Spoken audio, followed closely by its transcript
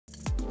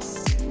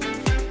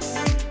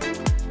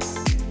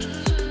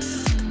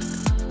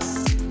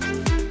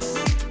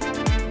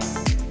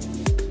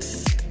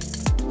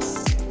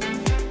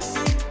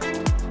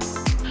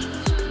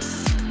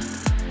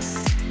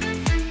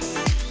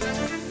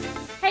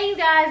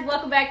guys,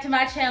 welcome back to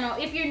my channel.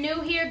 If you're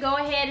new here, go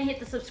ahead and hit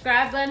the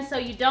subscribe button so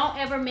you don't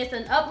ever miss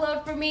an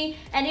upload from me.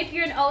 And if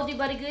you're an oldie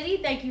but a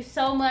goodie, thank you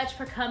so much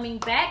for coming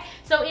back.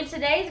 So in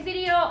today's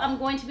video, I'm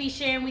going to be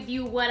sharing with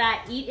you what I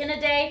eat in a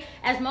day.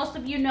 As most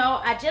of you know,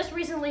 I just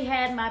recently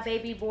had my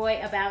baby boy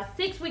about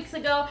 6 weeks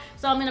ago,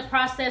 so I'm in the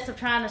process of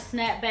trying to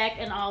snap back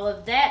and all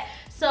of that.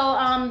 So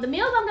the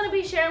meals I'm going to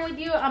be sharing with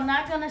you, I'm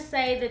not going to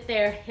say that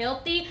they're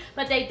healthy,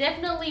 but they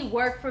definitely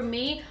work for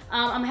me.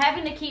 I'm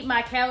having to keep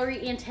my calorie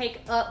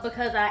intake up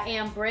because I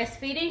am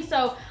breastfeeding.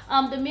 So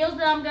the meals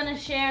that I'm going to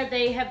share,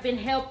 they have been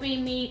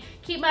helping me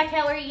keep my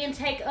calorie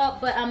intake up,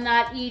 but I'm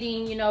not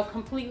eating, you know,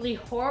 completely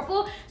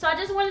horrible. So I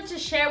just wanted to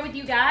share with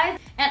you guys.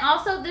 And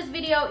also this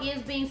video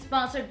is being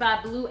sponsored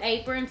by Blue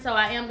Apron, so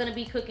I am going to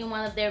be cooking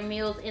one of their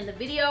meals in the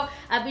video.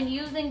 I've been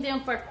using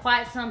them for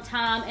quite some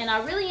time and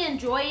I really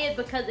enjoy it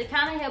because it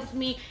kind of helps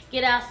me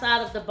get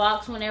outside of the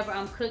box whenever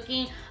I'm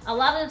cooking. A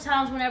lot of the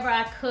times whenever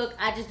I cook,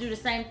 I just do the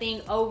same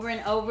thing over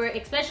and over,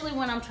 especially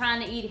when I'm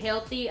trying to eat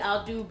healthy.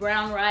 I'll do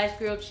brown rice,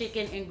 grilled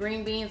chicken, and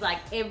green beans like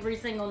every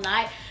single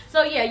night.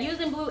 So yeah,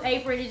 using Blue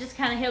Apron, it just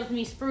kind of helps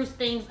me spruce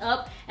things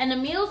up. And the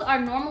meals are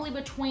normally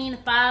between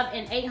 500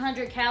 and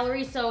 800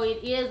 calories, so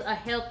it is a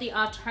healthy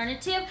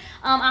alternative.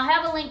 I'll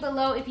have a link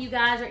below if you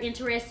guys are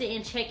interested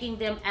in checking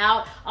them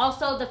out.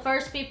 Also, the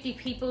first 50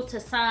 people to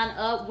sign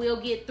up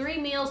will get 3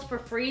 meals for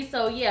free.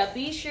 So yeah,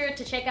 be sure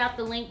to check out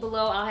the link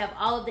below. I'll have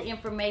all of the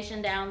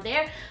information down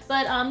there.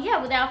 But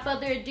yeah, without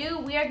further ado,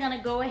 we are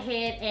gonna go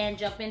ahead and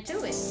jump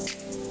into it.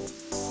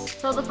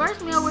 So the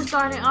first meal we're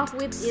starting off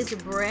with is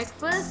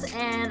breakfast,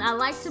 and I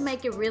like to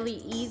make it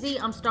really easy.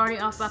 I'm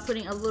starting off by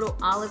putting a little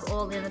olive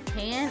oil in the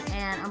pan,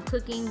 and I'm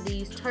cooking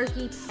these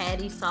turkey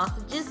patty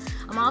sausages.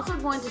 I'm also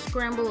going to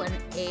scramble an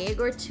egg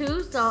or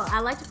two, so I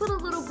like to put a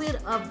little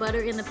bit of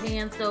butter in the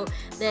pan so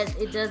that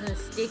it doesn't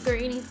stick or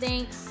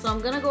anything. So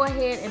I'm gonna go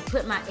ahead and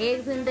put my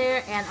eggs in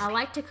there, and I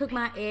like to cook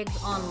my eggs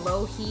on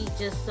low heat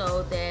just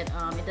so that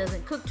it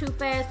doesn't cook too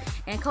fast.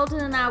 And Colton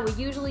and I would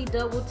usually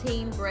double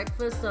team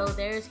breakfast, so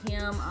there's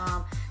him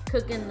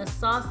cooking the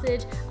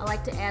sausage. I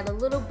like to add a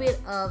little bit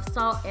of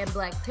salt and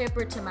black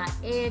pepper to my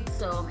eggs,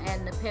 so I'm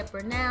adding the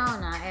pepper now,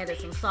 and I added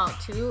some salt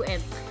too.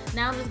 And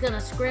now I'm just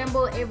gonna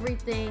scramble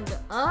everything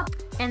up,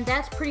 and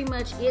that's pretty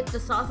much it. The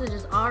sausage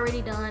is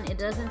already done. It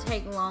doesn't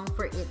take long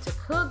for it to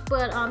cook,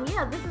 but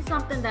yeah, this is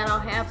something that I'll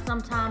have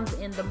sometimes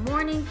in the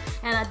morning.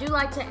 And I do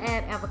like to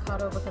add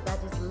avocado because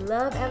I just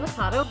love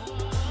avocado.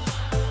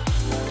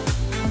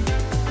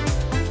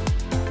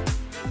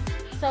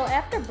 So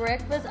after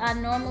breakfast, I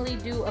normally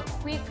do a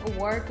quick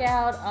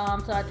workout.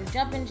 So I do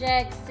jumping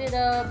jacks,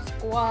 sit-ups,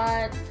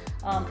 squats,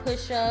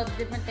 push-ups,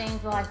 different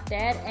things like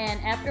that. And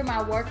after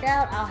my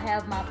workout, I'll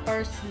have my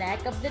first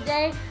snack of the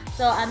day.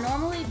 So I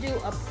normally do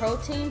a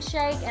protein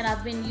shake, and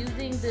I've been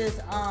using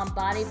this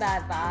Body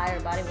by Vi or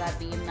Body by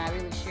B. I'm not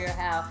really sure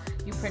how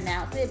you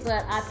pronounce it,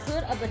 but I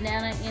put a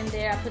banana in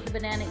there. I put the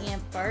banana in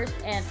first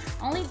and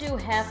only do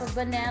half a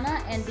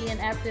banana, and then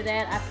after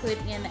that I put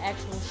in the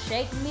actual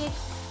shake mix.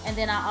 And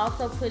then I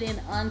also put in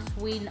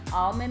unsweetened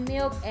almond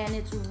milk, and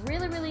it's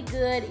really, really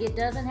good. It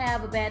doesn't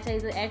have a bad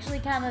taste. It actually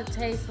kind of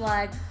tastes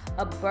like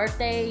a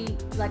birthday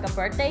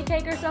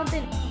cake or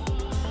something.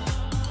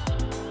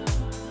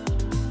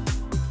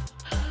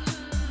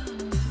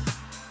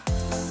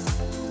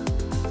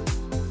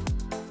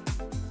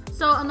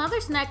 So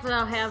another snack that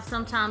I'll have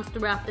sometimes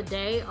throughout the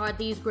day are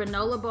these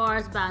granola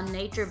bars by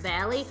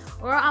NitraaB,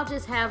 or I'll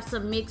just have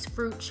some mixed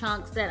fruit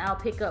chunks that I'll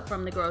pick up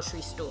from the grocery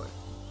store.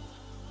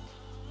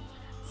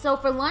 So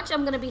for lunch,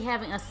 I'm going to be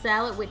having a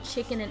salad with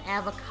chicken and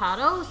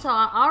avocado. So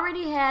I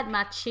already had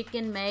my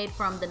chicken made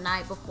from the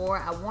night before.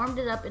 I warmed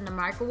it up in the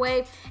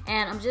microwave,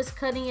 and I'm just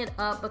cutting it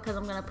up because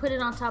I'm going to put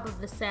it on top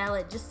of the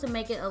salad just to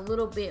make it a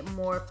little bit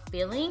more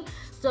filling.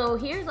 So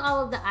here's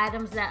all of the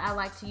items that I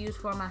like to use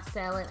for my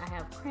salad. I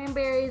have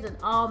cranberries and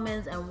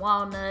almonds and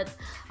walnuts.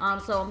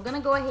 So I'm going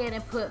to go ahead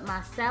and put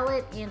my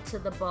salad into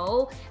the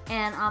bowl.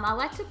 And I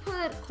like to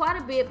put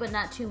quite a bit, but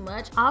not too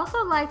much. I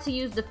also like to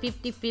use the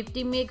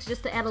 50-50 mix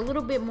just to add a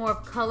little bit more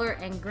of color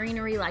and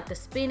greenery like the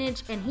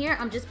spinach. And here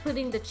I'm just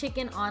putting the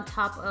chicken on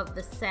top of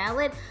the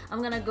salad.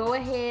 I'm gonna go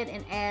ahead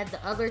and add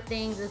the other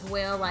things as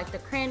well, like the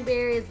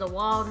cranberries, the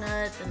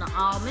walnuts, and the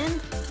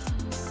almonds.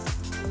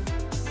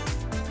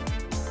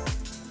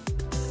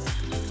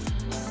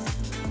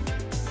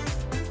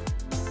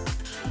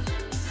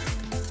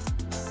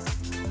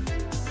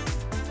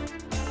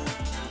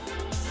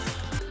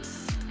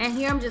 And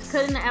here I'm just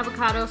cutting the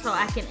avocado so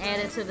I can add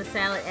it to the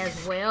salad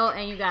as well.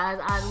 And you guys,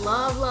 I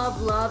love,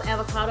 love, love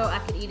avocado. I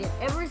could eat it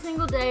every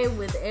single day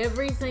with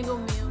every single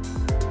meal.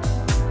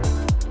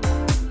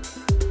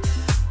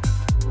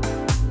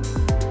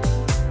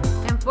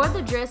 And for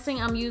the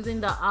dressing, I'm using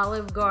the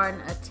Olive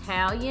Garden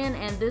Italian,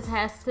 and this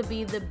has to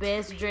be the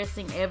best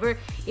dressing ever.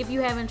 If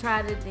you haven't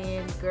tried it,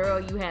 then girl,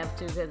 you have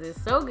to, because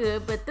it's so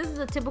good. But this is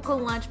a typical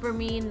lunch for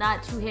me,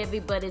 not too heavy,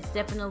 but it's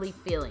definitely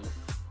filling.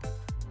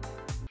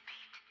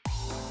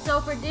 So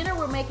for dinner,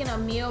 we're making a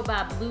meal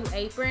by Blue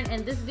Apron,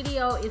 and this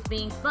video is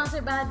being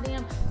sponsored by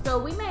them. So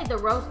we made the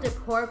roasted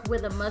pork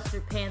with a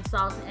mustard pan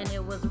sauce, and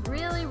it was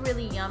really,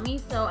 really yummy.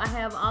 So I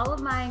have all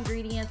of my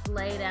ingredients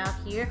laid out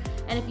here.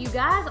 And if you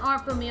guys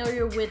aren't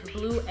familiar with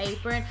Blue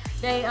Apron,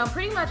 they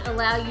pretty much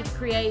allow you to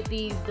create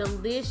these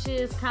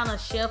delicious kind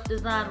of chef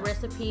design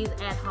recipes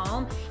at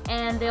home,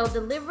 and they'll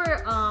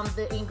deliver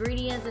the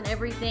ingredients and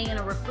everything in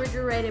a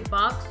refrigerated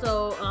box,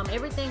 so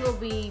everything will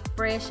be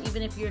fresh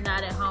even if you're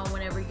not at home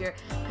whenever your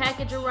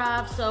package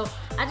arrives. So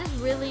I just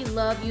really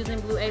love using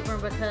Blue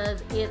Apron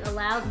because it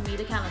allows me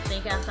to kind of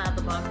think outside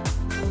the box.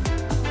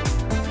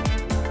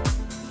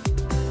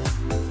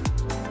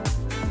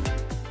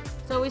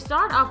 So we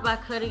start off by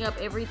cutting up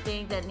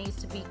everything that needs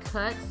to be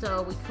cut.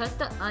 So we cut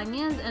the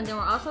onions, and then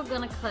we're also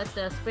going to cut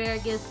the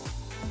asparagus.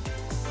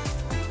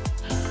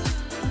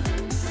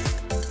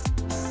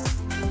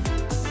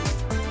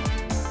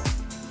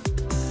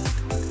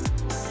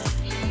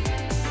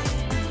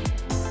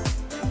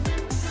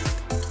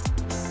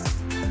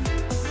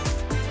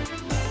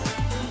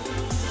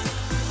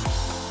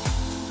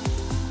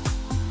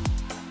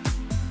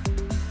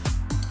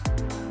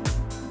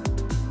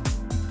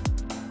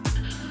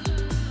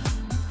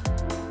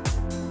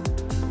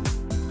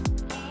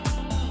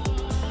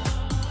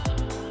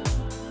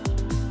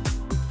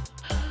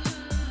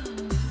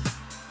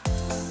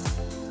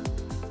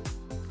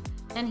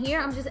 And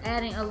here I'm just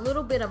adding a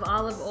little bit of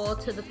olive oil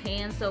to the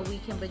pan so we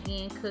can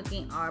begin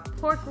cooking our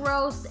pork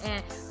roast.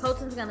 And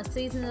Colton's gonna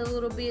season it a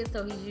little bit,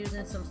 so he's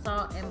using some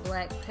salt and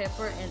black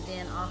pepper, and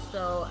then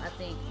also I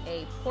think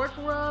a pork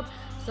rub.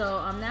 So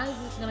now he's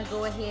just gonna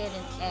go ahead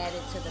and add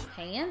it to the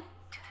pan.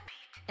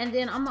 And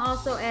then I'm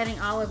also adding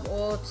olive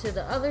oil to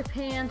the other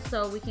pan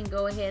so we can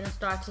go ahead and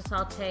start to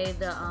saute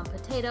the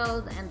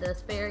potatoes and the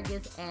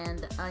asparagus and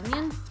the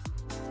onions.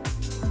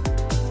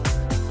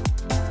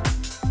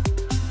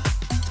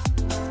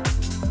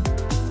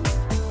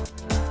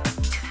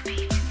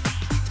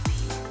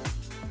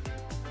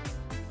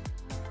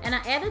 And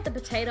I added the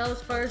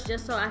potatoes first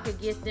just so I could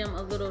get them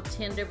a little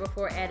tender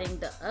before adding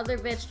the other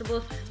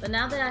vegetables. But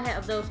now that I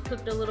have those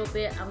cooked a little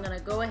bit, I'm gonna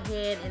go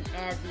ahead and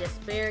add the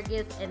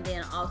asparagus and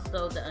then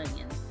also the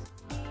onions.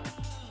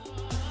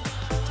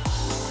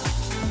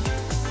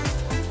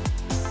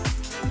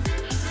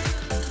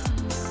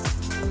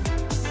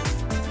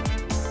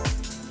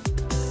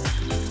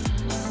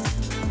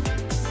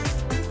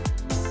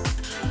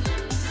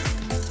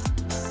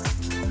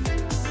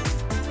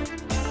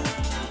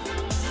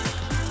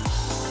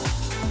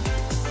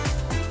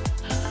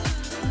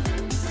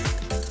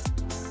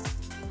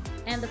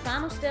 And the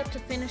final step to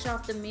finish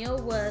off the meal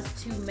was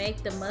to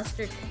make the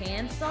mustard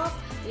pan sauce.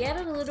 We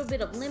added a little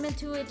bit of lemon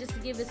to it just to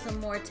give it some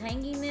more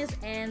tanginess,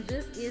 and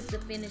this is the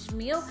finished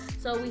meal.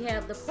 So we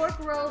have the pork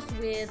roast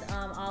with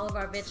all of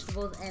our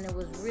vegetables, and it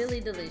was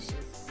really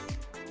delicious.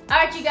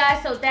 Alright you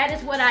guys, so that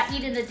is what I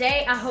eat in a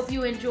day. I hope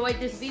you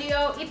enjoyed this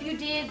video. If you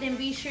did, then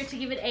be sure to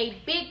give it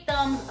a big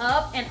thumbs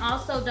up, and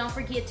also don't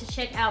forget to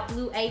check out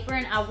Blue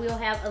Apron. I will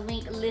have a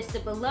link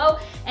listed below.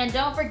 And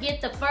don't forget,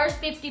 the first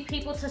 50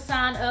 people to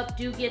sign up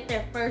do get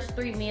their first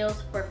 3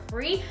 meals for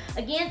free.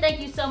 Again,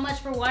 thank you so much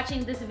for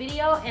watching this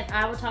video, and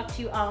I will talk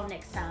to you all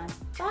next time.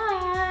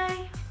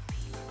 Bye!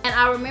 And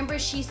I remember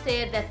she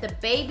said that the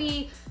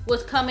baby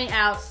was coming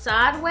out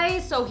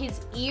sideways, so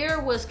his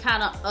ear was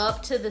kind of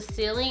up to the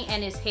ceiling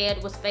and his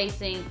head was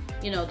facing,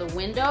 you know, the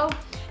window.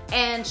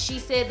 And she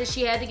said that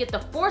she had to get the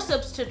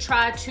forceps to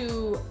try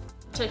to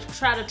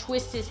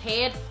twist his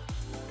head